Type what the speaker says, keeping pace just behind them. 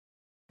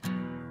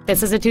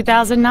This is a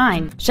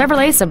 2009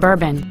 Chevrolet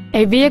Suburban,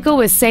 a vehicle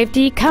with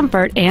safety,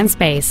 comfort, and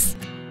space.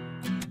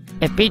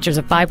 It features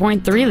a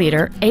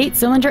 5.3-liter,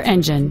 8-cylinder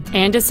engine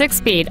and a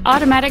 6-speed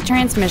automatic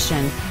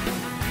transmission.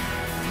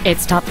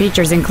 Its top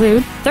features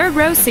include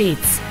third-row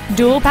seats,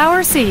 dual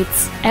power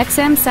seats,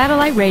 XM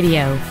satellite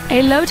radio,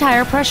 a low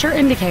tire pressure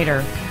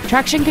indicator,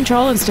 traction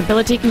control and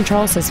stability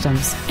control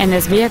systems, and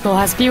this vehicle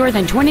has fewer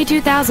than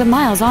 22,000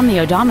 miles on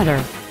the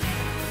odometer.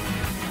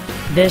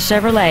 This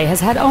Chevrolet has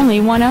had only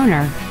one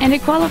owner, and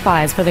it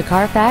qualifies for the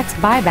Carfax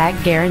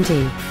buyback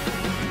guarantee.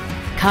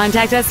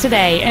 Contact us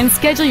today and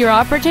schedule your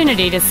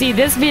opportunity to see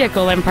this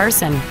vehicle in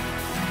person.